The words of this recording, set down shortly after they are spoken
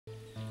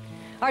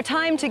Our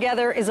time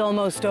together is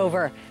almost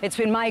over. It's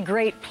been my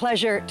great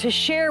pleasure to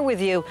share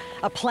with you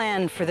a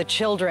plan for the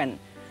children.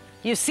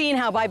 You've seen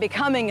how by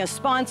becoming a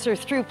sponsor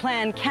through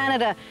Plan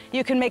Canada,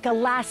 you can make a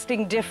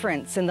lasting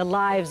difference in the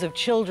lives of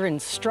children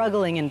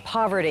struggling in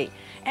poverty,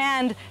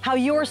 and how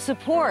your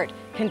support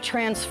can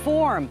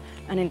transform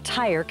an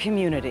entire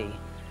community.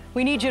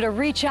 We need you to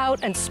reach out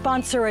and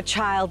sponsor a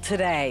child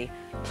today.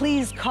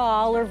 Please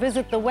call or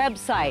visit the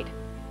website.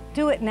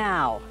 Do it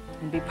now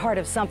and be part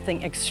of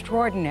something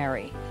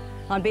extraordinary.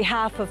 On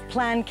behalf of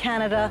Plan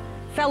Canada,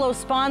 fellow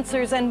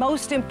sponsors, and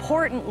most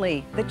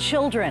importantly, the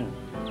children,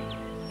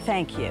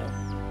 thank you.